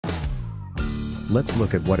Let's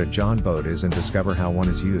look at what a Jon Boat is and discover how one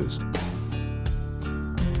is used.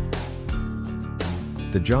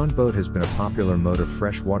 The Jon Boat has been a popular mode of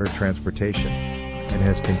freshwater transportation, and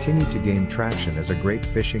has continued to gain traction as a great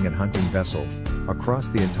fishing and hunting vessel across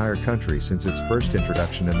the entire country since its first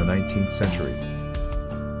introduction in the 19th century.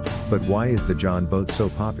 But why is the Jon Boat so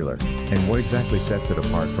popular, and what exactly sets it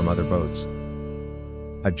apart from other boats?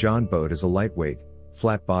 A Jon Boat is a lightweight,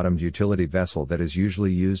 flat-bottomed utility vessel that is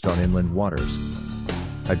usually used on inland waters.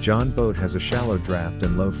 A Jon Boat has a shallow draft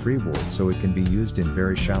and low freeboard, so it can be used in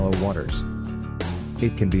very shallow waters.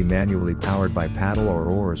 It can be manually powered by paddle or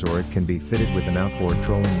oars, or it can be fitted with an outboard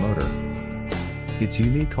trolling motor. Its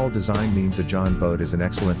unique hull design means a Jon Boat is an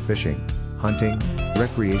excellent fishing, hunting,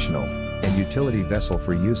 recreational, and utility vessel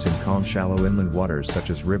for use in calm shallow inland waters such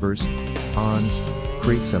as rivers, ponds,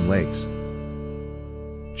 creeks and lakes.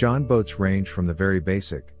 Jon Boats range from the very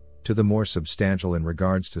basic, to the more substantial in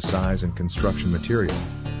regards to size and construction material,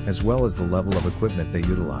 as well as the level of equipment they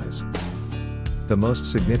utilize. The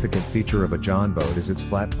most significant feature of a Jon Boat is its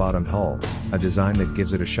flat-bottomed hull, a design that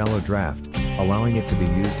gives it a shallow draft, allowing it to be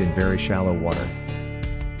used in very shallow water.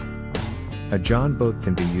 A Jon Boat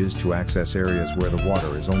can be used to access areas where the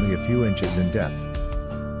water is only a few inches in depth.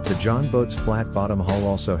 The Jon Boat's flat-bottom hull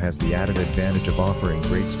also has the added advantage of offering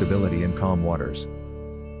great stability in calm waters.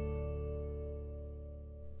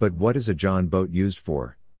 But what is a Jon Boat used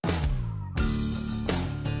for?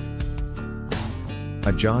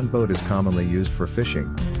 A Jon Boat is commonly used for fishing,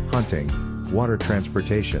 hunting, water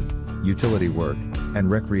transportation, utility work, and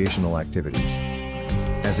recreational activities.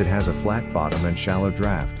 As it has a flat bottom and shallow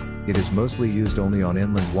draft, it is mostly used only on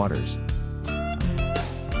inland waters.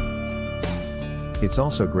 It's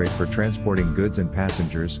also great for transporting goods and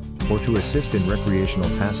passengers, or to assist in recreational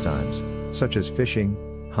pastimes, such as fishing,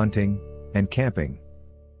 hunting, and camping.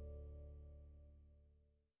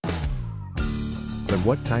 But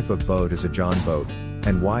what type of boat is a Jon Boat,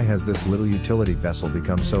 and why has this little utility vessel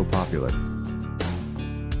become so popular?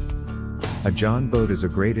 A Jon Boat is a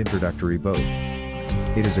great introductory boat.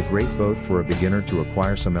 It is a great boat for a beginner to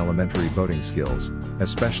acquire some elementary boating skills,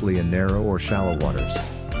 especially in narrow or shallow waters.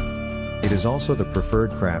 It is also the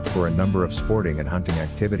preferred craft for a number of sporting and hunting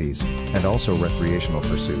activities, and also recreational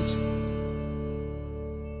pursuits.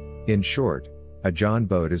 In short, a Jon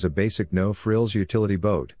Boat is a basic no-frills utility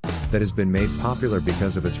boat that has been made popular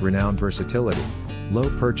because of its renowned versatility, low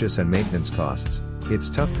purchase and maintenance costs, its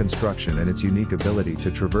tough construction and its unique ability to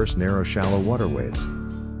traverse narrow shallow waterways.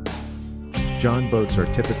 Jon Boats are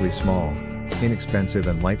typically small, inexpensive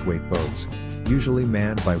and lightweight boats, usually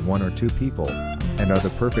manned by 1 or 2 people, and are the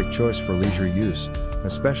perfect choice for leisure use,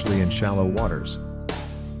 especially in shallow waters.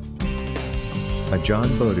 A Jon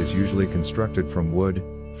Boat is usually constructed from wood,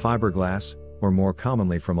 fiberglass, or more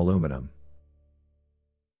commonly from aluminum.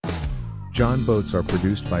 Jon Boats are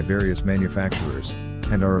produced by various manufacturers,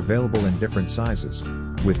 and are available in different sizes,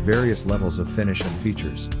 with various levels of finish and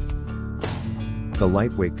features. The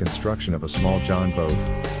lightweight construction of a small Jon Boat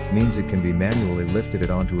means it can be manually lifted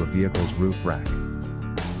onto a vehicle's roof rack.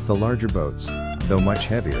 The larger boats, though much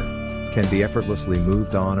heavier, can be effortlessly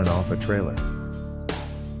moved on and off a trailer.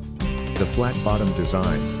 The flat-bottom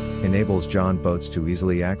design enables Jon Boats to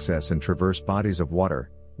easily access and traverse bodies of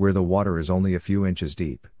water, where the water is only a few inches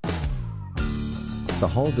deep. The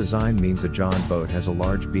hull design means a Jon Boat has a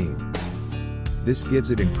large beam. This gives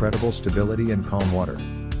it incredible stability in calm water.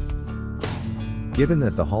 Given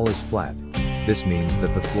that the hull is flat, this means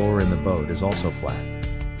that the floor in the boat is also flat.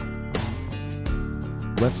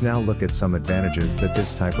 Let's now look at some advantages that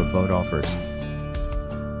this type of boat offers.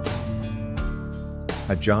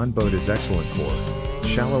 A Jon Boat is excellent for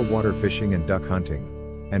shallow water fishing and duck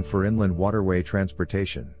hunting, and for inland waterway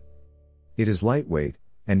transportation. It is lightweight,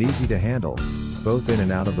 and easy to handle, both in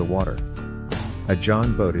and out of the water. A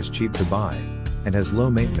Jon Boat is cheap to buy, and has low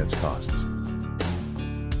maintenance costs.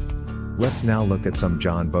 Let's now look at some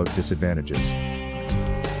Jon Boat disadvantages.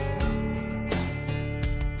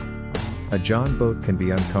 A Jon Boat can be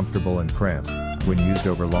uncomfortable and cramped when used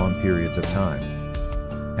over long periods of time,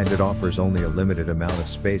 and it offers only a limited amount of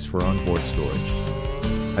space for onboard storage.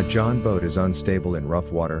 A Jon Boat is unstable in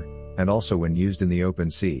rough water, and also when used in the open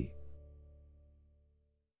sea.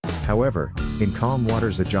 However, in calm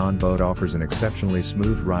waters a Jon Boat offers an exceptionally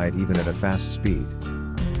smooth ride even at a fast speed.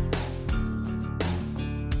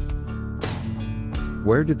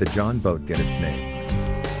 Where did the Jon Boat get its name?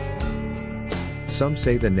 Some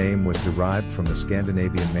say the name was derived from the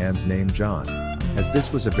Scandinavian man's name Jon, as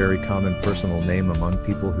this was a very common personal name among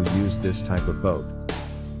people who used this type of boat.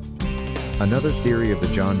 Another theory of the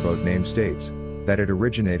Jon Boat name states that it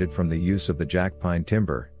originated from the use of the jack pine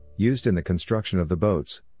timber, used in the construction of the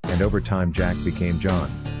boats, and over time Jack became Jon.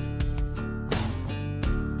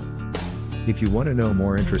 If you want to know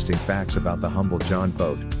more interesting facts about the humble Jon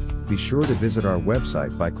Boat, be sure to visit our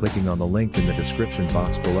website by clicking on the link in the description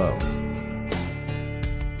box below.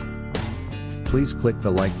 Please click the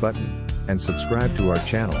like button, and subscribe to our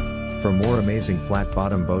channel, for more amazing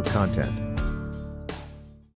flat-bottom boat content.